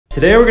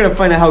Today we're going to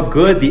find out how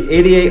good the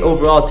 88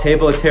 overall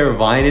Teuvo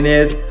Teravainen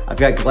is. I've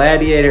got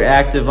Gladiator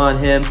active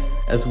on him,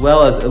 as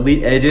well as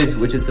Elite Edges,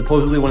 which is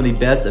supposedly one of the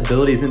best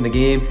abilities in the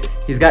game.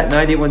 He's got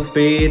 91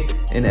 speed,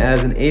 and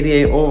as an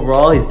 88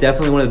 overall, he's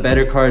definitely one of the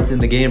better cards in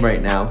the game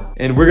right now.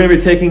 And we're going to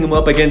be taking him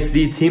up against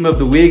the team of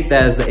the week.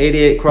 That is the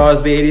 88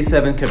 Crosby,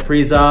 87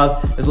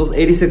 Kaprizov, as well as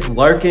 86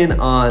 Larkin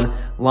on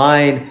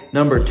line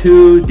number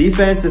 2.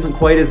 Defense isn't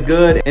quite as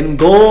good. In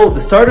goal, the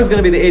starter is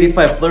going to be the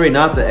 85 Fleury,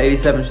 not the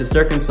 87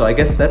 Shesterkin, so I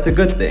guess that's a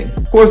good thing.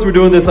 Of course, we're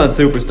doing this on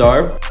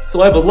Superstar.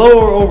 So I have a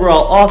lower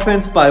overall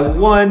offense by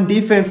 1,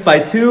 defense by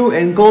 2,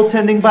 and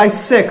goaltending by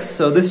 6,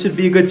 so this should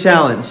be a good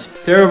challenge.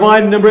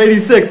 Teravainen, number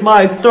 86,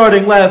 my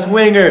starting left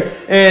winger,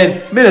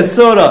 and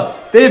Minnesota,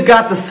 they've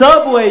got the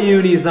Subway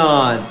unis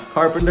on.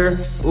 Carpenter,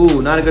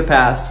 ooh, not a good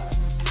pass.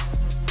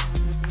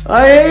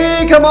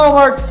 Hey, come on,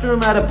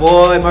 Markstrom,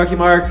 attaboy, Marky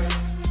Mark.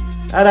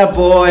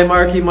 Attaboy,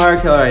 Marky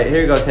Mark. All right,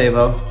 here you go,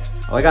 Teuvo.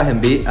 Oh, I got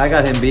him beat,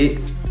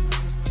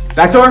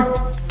 Backdoor.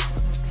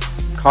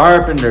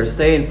 Carpenter,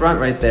 stay in front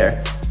right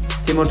there.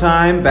 Timo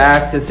time,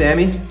 back to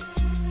Sammy.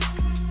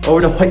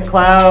 Over to White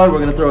Cloud, we're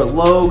gonna throw it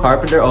low.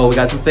 Carpenter, oh, we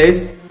got some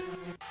space.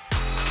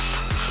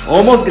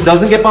 Almost, it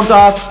doesn't get bumped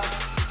off.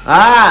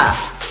 Ah,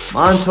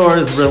 Montour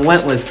is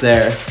relentless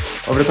there.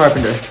 Over to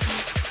Carpenter.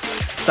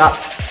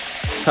 Stop,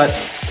 cut.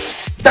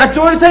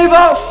 Backdoor to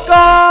Teuvo,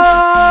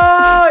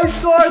 go! He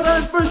scores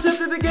on his first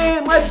shift of the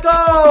game, let's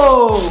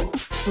go!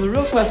 So the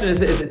real question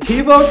is it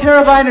Teuvo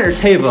Teravainen or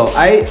Teuvo?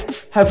 I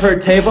have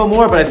heard Teuvo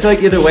more, but I feel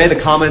like either way, the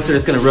comments are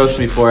just gonna roast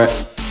me for it.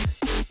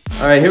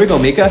 All right, here we go,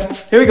 Mika.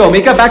 Here we go,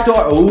 Mika,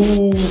 backdoor.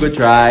 Ooh, good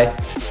try.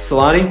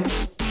 Solani.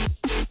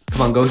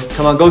 Come on, Ghost.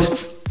 Come on,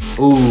 Ghost.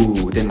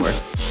 Ooh, didn't work.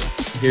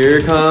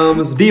 Here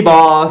comes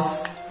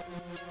D-Boss.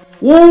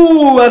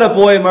 Ooh,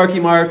 attaboy, Marky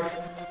Mark.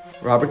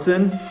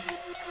 Robertson.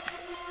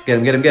 Get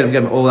him, get him, get him,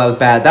 get him. Oh, that was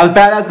bad. That was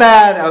bad, that was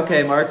bad.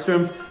 Okay,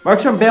 Markstrom.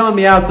 Markstrom bailing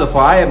me out so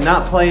far. I am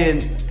not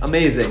playing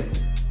amazing.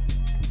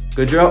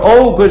 Goodrow.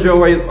 Oh, Goodrow,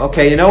 where you?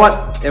 Okay, you know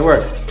what? It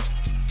works.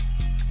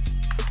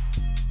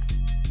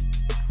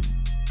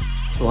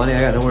 Solani,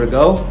 I got nowhere to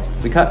go.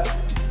 We cut.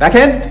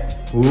 Backhand.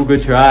 Ooh,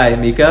 good try,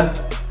 Mika.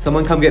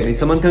 Someone come get me.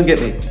 Someone come get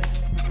me.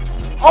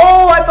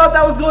 Oh, I thought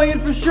that was going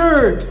in for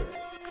sure.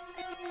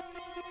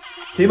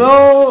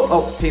 Timo.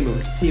 Oh,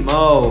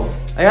 Timo.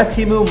 I got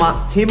Timo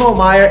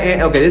Meyer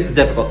and okay, this is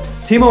difficult.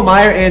 Timo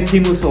Meyer and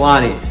Teemu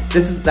Selanne.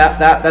 This is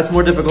that's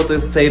more difficult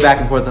to say back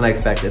and forth than I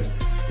expected.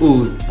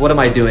 Ooh, what am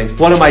I doing?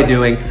 What am I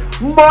doing?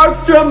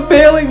 Markstrom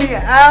bailing me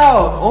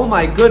out. Oh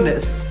my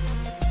goodness.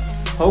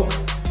 Poke.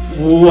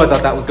 Ooh, I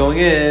thought that was going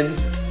in.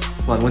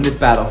 Come on, win this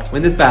battle.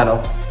 Win this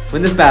battle.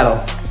 Win this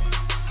battle.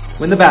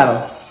 Win the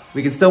battle.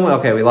 We can still win.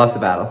 Okay, we lost the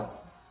battle.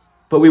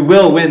 But we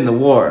will win the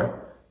war.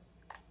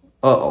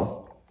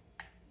 Uh-oh.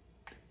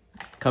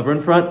 Cover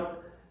in front.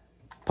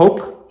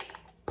 Poke.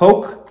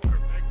 Poke.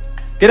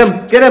 Get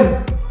him. Get him.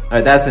 All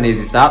right, that's an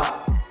easy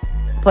stop.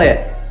 Play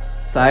it.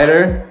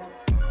 Sider.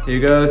 Here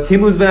goes.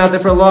 Timu's been out there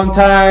for a long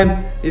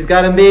time. He's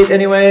got him beat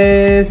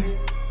anyways.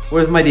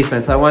 Where's my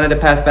defense? I wanted to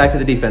pass back to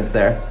the defense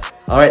there.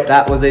 All right,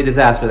 that was a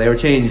disaster. They were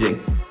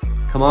changing.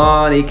 Come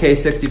on,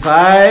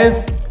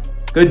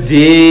 EK65. Good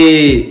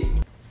D.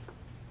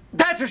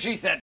 That's what she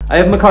said. I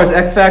have Makar's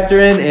X Factor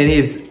in, and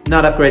he's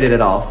not upgraded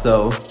at all,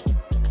 so.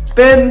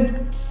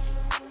 Spin.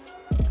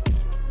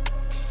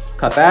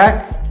 Cut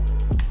back.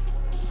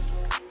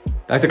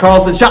 Back to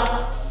Carlson,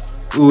 shot.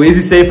 Ooh,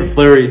 easy save for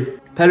Fleury.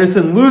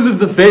 Pedersen loses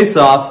the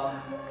face-off.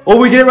 Oh,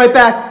 we get it right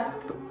back.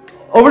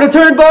 Over to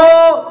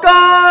Turnbull.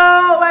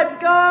 Go! Let's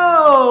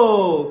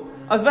go!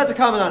 I was about to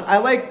comment on, I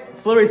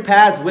like Fleury's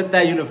pads with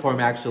that uniform,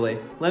 actually.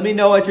 Let me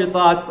know what your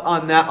thoughts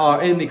on that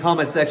are in the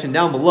comment section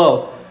down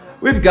below.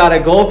 We've got a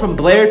goal from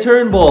Blair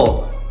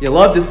Turnbull. You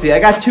love to see. I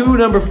got 2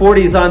 number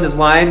 40s on this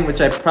line,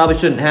 which I probably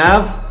shouldn't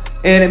have.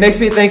 And it makes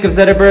me think of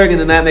Zetterberg, and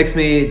then that makes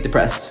me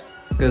depressed.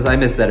 Because I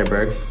miss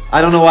Zetterberg. I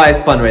don't know why I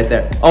spun right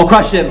there. Oh,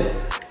 crush him.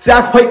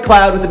 Zach White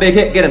Cloud with the big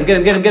hit. Get him, get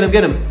him, get him, get him,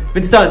 get him.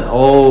 Been stunned.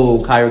 Oh,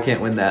 Cairo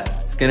can't win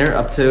that. Skinner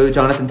up to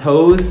Jonathan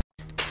Toes.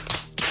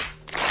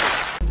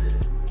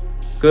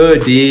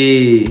 Good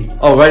D.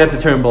 Oh, right up to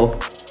Turnbull.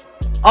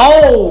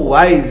 Oh,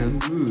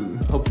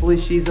 hopefully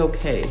she's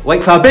okay.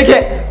 White Cloud, big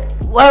hit.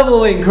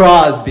 Leveling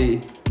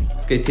Crosby.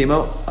 Skate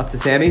Timo, up to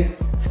Sammy.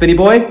 Spinny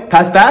boy,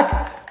 pass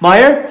back.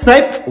 Meyer,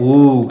 snipe.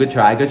 Ooh, good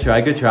try, good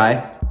try, good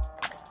try.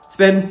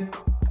 Spin.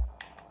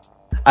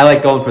 I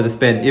like going for the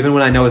spin, even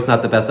when I know it's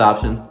not the best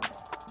option.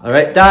 All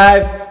right,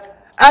 dive.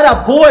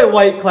 Attaboy,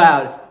 White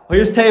Cloud. Oh,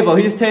 here's Teuvo,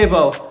 here's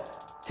Teuvo.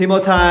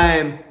 Timo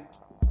time.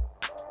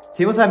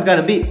 Timo time got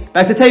him beat.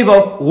 Back to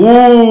Teuvo.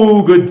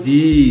 Ooh, good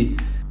D.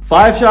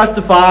 5 shots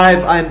to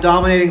 5. I am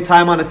dominating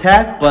time on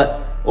attack,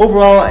 but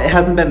overall, it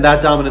hasn't been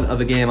that dominant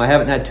of a game. I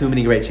haven't had too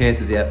many great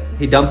chances yet.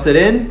 He dumps it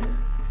in.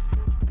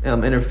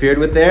 Interfered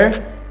with there.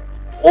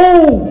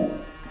 Oh!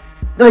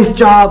 Nice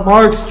job,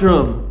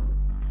 Markstrom.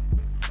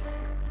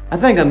 I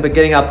think I'm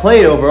getting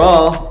outplayed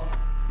overall.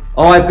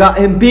 Oh, I've got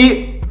him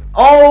beat.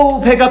 Oh,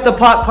 pick up the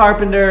puck,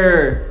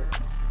 Carpenter.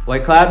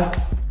 White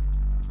Cloud.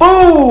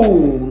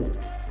 Boom!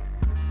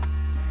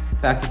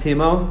 Back to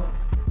Timo.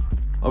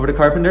 Over to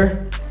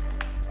Carpenter.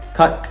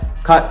 Cut.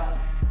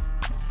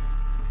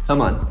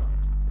 Come on.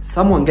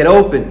 Someone get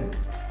open.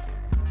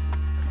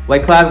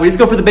 White Cloud. We just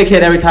go for the big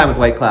hit every time with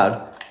White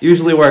Cloud.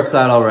 Usually works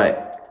out all right.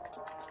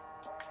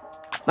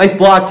 Nice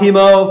block,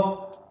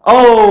 Timo.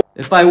 Oh,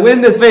 if I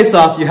win this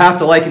face-off, you have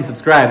to like and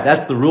subscribe.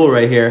 That's the rule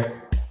right here.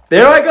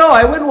 There I go.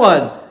 I win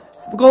one.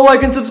 Go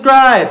like and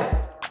subscribe.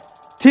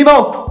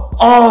 Timo.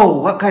 Oh,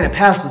 what kind of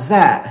pass was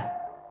that?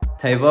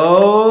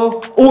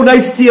 Teuvo. Oh,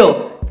 nice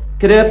steal.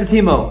 Get it up to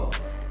Timo.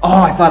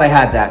 Oh, I thought I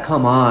had that.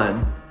 Come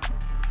on.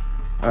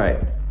 All right.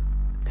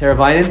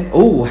 Teravainen.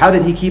 Oh, how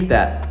did he keep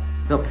that?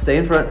 Nope, stay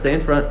in front, stay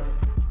in front.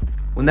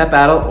 Win that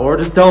battle, or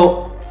just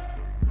don't.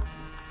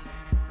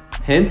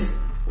 Hints.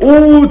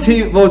 Oh,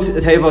 Teuvo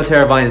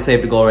Teravainen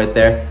saved a goal right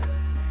there.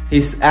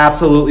 He's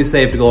absolutely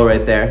saved a goal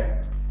right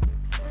there.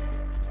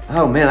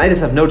 Oh man, I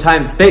just have no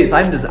time and space.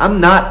 I'm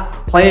not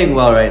playing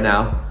well right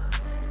now.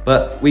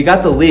 But we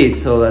got the lead,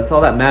 so that's all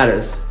that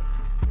matters.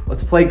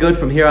 Let's play good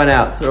from here on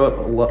out. Throw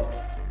it.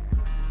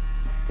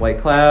 White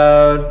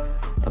Cloud.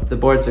 Up the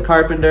boards to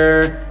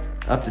Carpenter.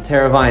 Up to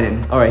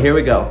Teravainen. All right, here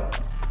we go.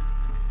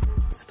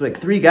 It's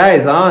like 3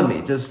 guys on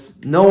me. Just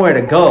nowhere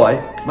to go.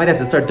 I might have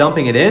to start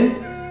dumping it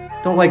in.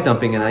 Don't like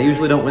dumping in. I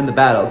usually don't win the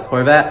battles.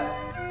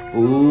 Horvat.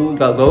 Ooh,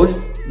 got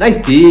Ghost. Nice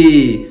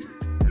D.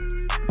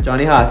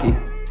 Johnny Hockey.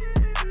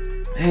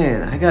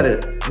 Man, I gotta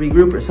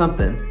regroup or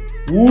something.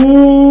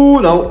 Ooh,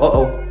 no.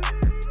 Uh-oh.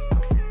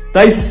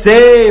 Nice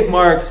save,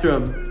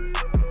 Markstrom.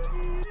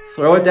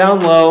 Throw it down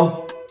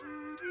low.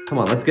 Come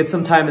on, let's get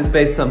some time and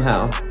space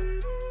somehow.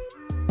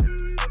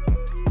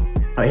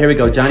 All right, here we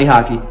go. Johnny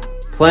Hockey.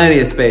 Plenty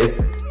of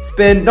space.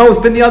 Spin. No,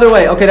 spin the other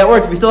way. Okay, that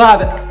works. We still have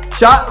it.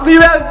 Shot.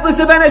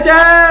 Listen, all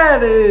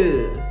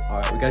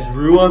right, we got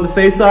Giroux on the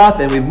face-off,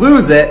 and we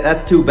lose it.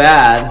 That's too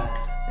bad.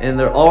 And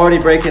they're already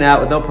breaking out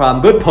with no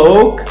problem. Good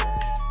poke.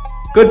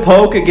 Good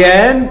poke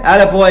again.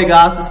 Attaboy,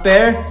 Goss to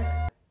spare.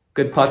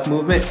 Good puck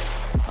movement.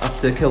 Up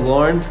to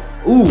Killorn.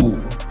 Ooh,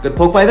 good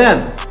poke by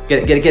them.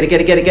 Get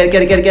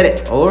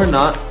it. Or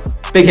not.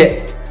 Big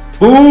hit.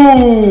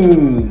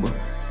 Boom.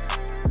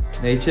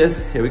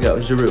 Natchez. Here we go.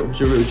 Giroux.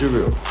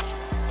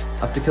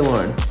 Up to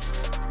Killorn.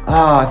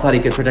 Oh, I thought he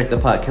could protect the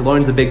puck.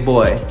 Killorn's a big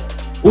boy.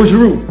 Oh,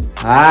 Giroux.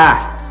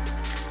 Ah.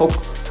 Poke.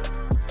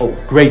 Oh,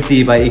 great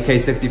D by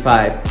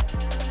EK65.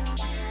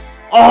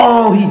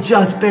 Oh, he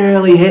just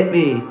barely hit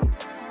me.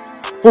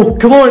 Oh,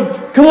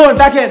 Killorn,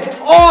 backhand.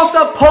 Off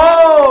the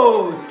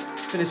post.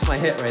 Finished my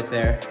hit right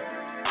there.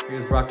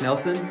 Here's Brock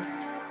Nelson.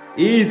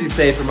 Easy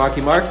save for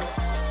Marky Mark.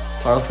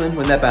 Carlson,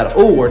 win that battle.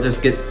 Oh, or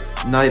just get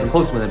not even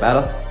close to win that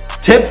battle.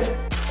 Tip.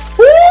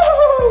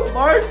 Woo!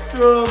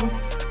 Markstrom.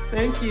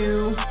 Thank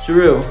you.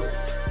 Giroux.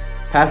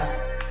 Pass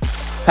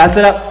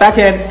it up.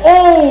 Backhand.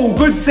 Oh,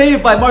 good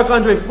save by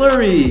Marc-Andre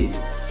Fleury.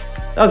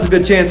 That was a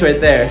good chance right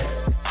there.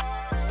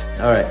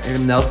 All right, here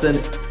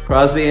Nelson.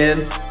 Crosby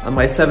in on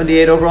my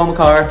 78 overall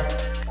Makar.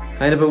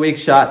 Kind of a weak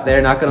shot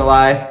there, not gonna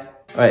lie.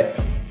 All right,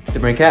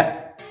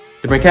 DeBrincat.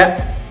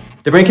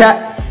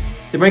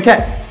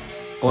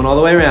 Going all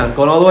the way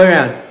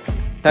around.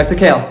 Back to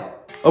Kale.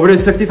 Over to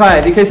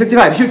 65,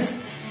 EK65, shoots.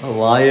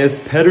 Elias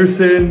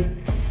Pettersson.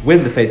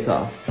 Win the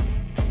face-off.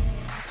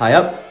 Tie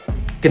up.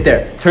 Get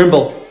there.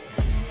 Turnbull.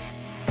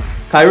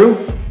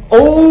 Kyrou.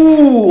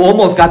 Oh,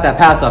 almost got that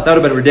pass off. That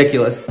would have been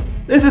ridiculous.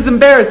 This is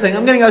embarrassing.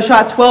 I'm getting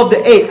outshot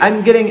 12-8.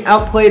 I'm getting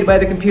outplayed by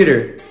the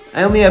computer.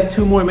 I only have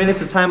 2 more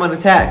minutes of time on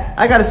attack.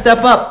 I gotta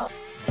step up.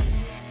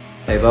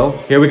 Teuvo.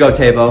 Here we go,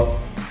 Teuvo.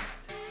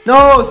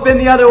 No, spin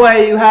the other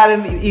way. You had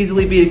him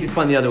easily beat if you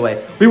spun the other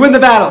way. We win the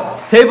battle.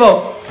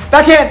 Teuvo.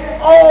 Backhand.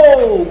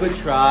 Oh, good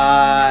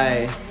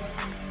try.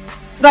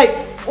 Snipe.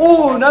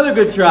 Oh, another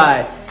good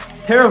try.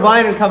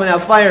 Teravainen coming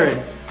out firing.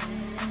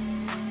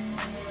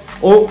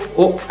 Oh,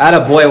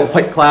 attaboy,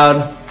 White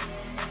Cloud.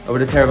 Over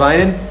to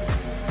Teravainen.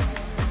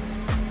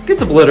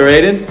 Gets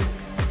obliterated.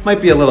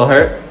 Might be a little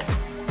hurt.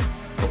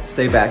 Oh,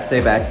 stay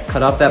back.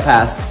 Cut off that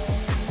pass.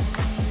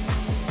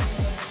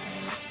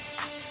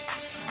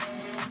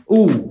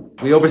 Ooh,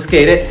 we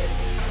overskate it.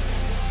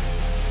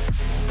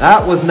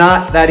 That was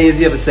not that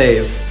easy of a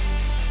save.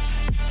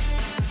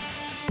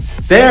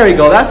 There we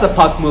go. That's the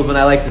puck movement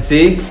I like to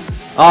see.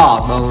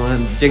 Oh,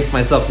 I jinxed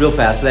myself real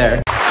fast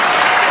there.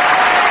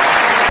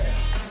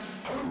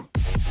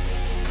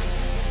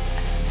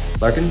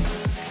 Larkin.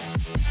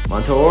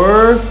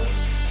 Montour.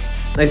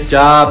 Nice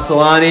job,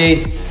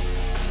 Solani.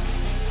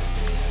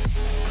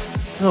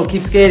 No,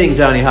 keep skating,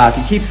 Johnny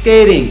Hockey. Keep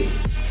skating.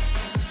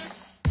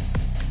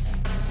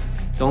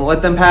 Don't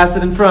let them pass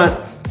it in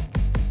front.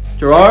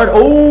 Gerard.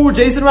 Oh,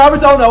 Jason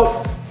Roberts. Oh,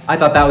 no. I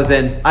thought that was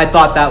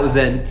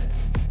in.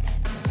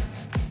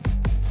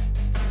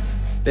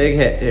 Big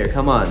hit. Here,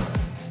 come on.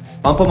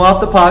 Bump him off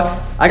the puck.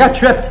 I got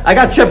tripped.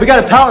 We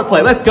got a power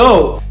play. Let's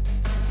go.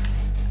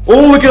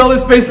 Oh, look at all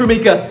this space for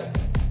Mika.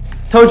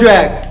 Toe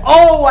drag.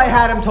 Oh, I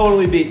had him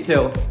totally beat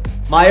too.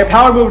 Meyer,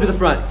 power move to the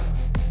front.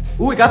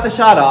 Ooh, we got the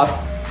shot off.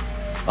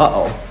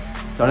 Uh-oh.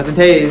 Jonathan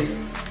Toews.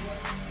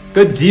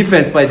 Good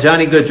defense by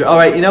Johnny Goodrow. All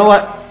right, you know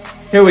what?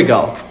 Here we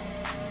go.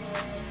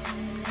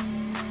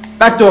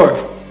 Backdoor.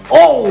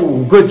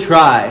 Oh, good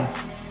try.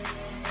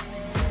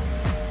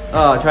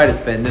 Oh, I tried to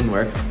spin, didn't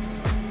work.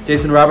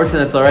 Jason Robertson,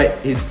 that's all right.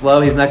 He's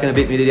slow, he's not gonna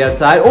beat me to the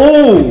outside.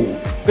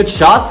 Oh, good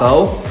shot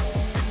though.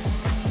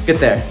 Get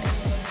there.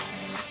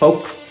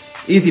 Poke,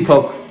 easy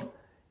poke.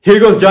 Here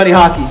goes Johnny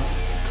Hockey.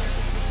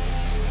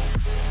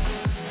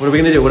 What are we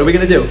gonna do? What are we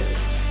gonna do?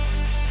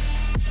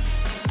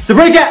 To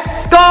break it!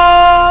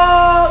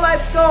 Go!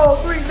 Let's go!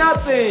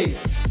 3-0.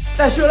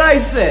 That's what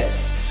I said.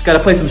 Just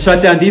gotta play some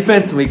shutdown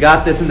defense and we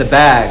got this in the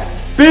bag.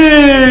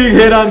 Big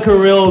hit on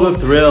Kirill the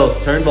Thrill.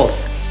 Turnbull.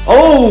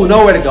 Oh,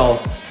 nowhere to go.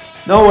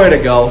 Nowhere to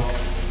go.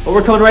 But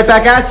we're coming right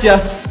back at ya.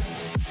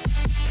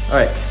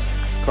 Alright.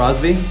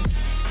 Crosby.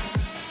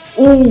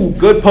 Ooh,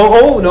 good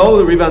poke. Oh, no,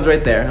 the rebound's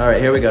right there.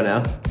 Alright, here we go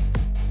now.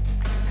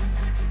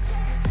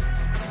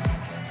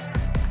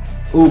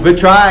 Ooh, good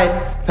try.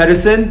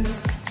 Pedersen.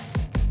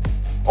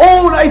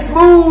 Oh, nice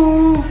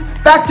move.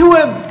 Back to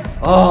him.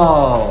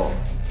 Oh.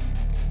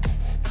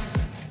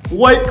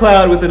 White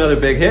Cloud with another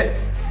big hit.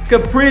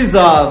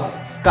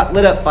 Kaprizov got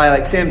lit up by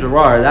like Sam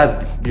Girard.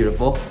 That's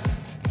beautiful.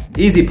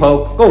 Easy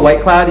poke. Go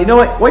White Cloud. You know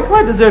what? White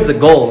Cloud deserves a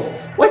goal.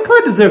 White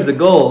Cloud deserves a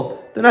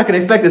goal. They're not going to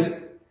expect this.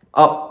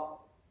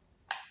 Oh.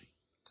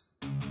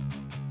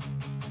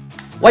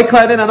 White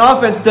Cloud in on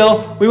offense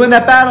still. We win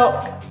that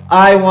battle.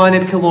 I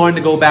wanted Killorn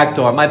to go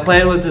backdoor. My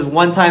plan was just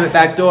one time at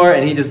backdoor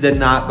and he just did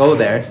not go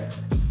there.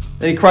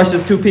 Then he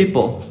crushes 2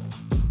 people.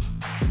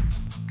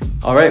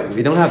 All right,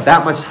 we don't have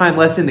that much time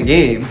left in the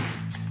game.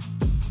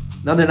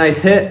 Another nice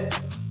hit.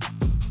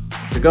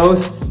 The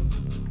Ghost.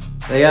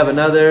 They have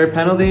another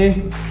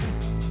penalty.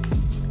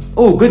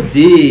 Oh, good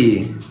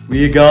D.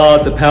 We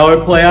got the power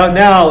play out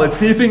now. Let's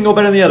see if we can go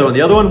better than the other one.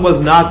 The other one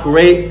was not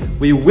great.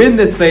 We win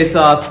this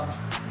face-off.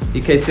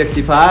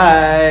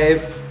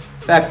 EK65.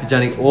 Back to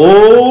Johnny.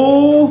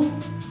 Oh!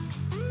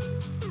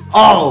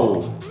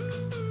 Oh!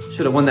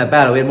 Should have won that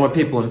battle. We had more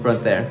people in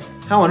front there.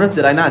 How on earth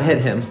did I not hit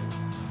him?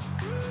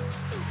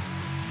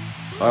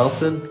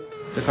 Carlson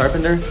to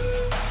Carpenter.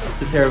 Up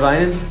to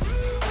Teravainen.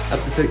 Up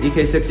to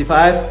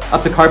EK65.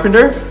 Up to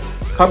Carpenter.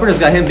 Carpenter's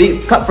got him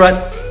beat. Cut front.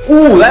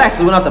 Ooh, that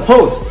actually went off the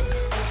post.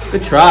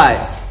 Good try.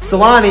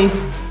 Solani.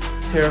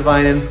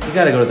 Teravainen. You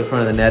gotta go to the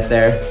front of the net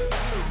there.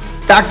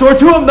 Backdoor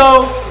to him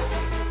though.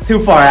 Too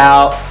far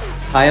out.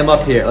 Tie him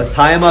up here. Let's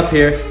tie him up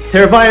here.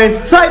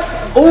 Teravainen. Sight.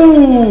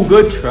 Ooh,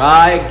 good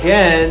try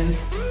again.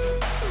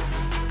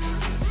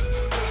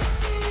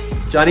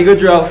 Johnny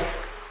Gaudreau.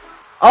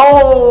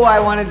 Oh, I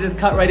wanted to just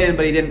cut right in,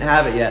 but he didn't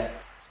have it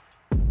yet.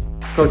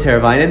 Go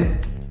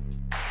Teravainen.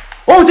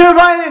 Oh,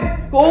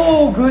 Teravainen!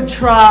 Oh, good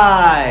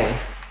try.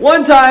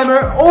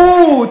 One-timer.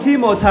 Oh,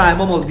 Timo time.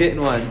 Almost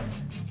getting one.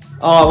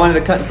 Oh, I wanted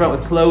to cut in front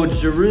with Claude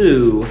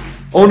Giroux.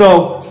 Oh,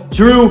 no.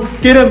 Giroux,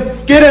 get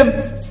him. Get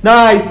him.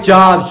 Nice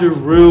job,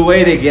 Giroux.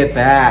 Way to get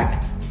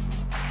back.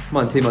 Come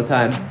on, Timo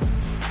time.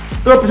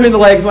 Throw it between the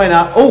legs. Why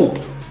not? Oh.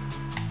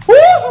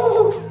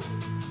 Woo!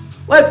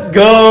 Let's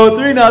go.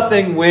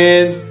 3-0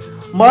 win.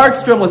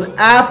 Markstrom was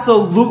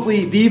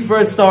absolutely the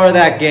first star of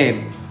that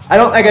game. I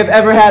don't think I've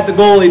ever had the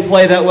goalie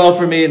play that well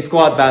for me in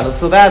squad battles,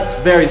 so that's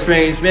very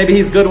strange. Maybe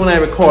he's good when I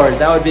record.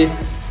 That would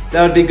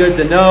be good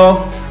to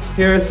know.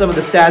 Here are some of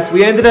the stats.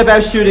 We ended up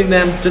out shooting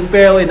them just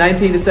barely,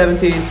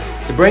 19-17.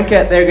 The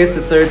Brinket there gets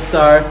the 3rd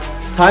star.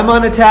 Time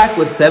on attack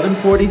was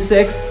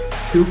 746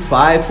 to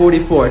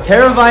 544.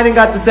 Teravainen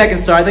got the 2nd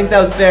star. I think that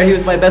was fair. He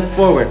was my best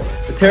forward.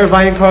 The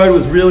Teravainen card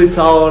was really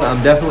solid.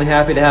 I'm definitely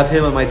happy to have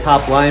him on my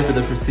top line for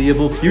the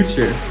foreseeable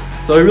future.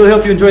 So I really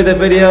hope you enjoyed that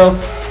video.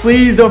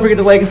 Please don't forget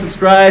to like and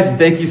subscribe. And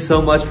thank you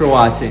so much for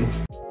watching.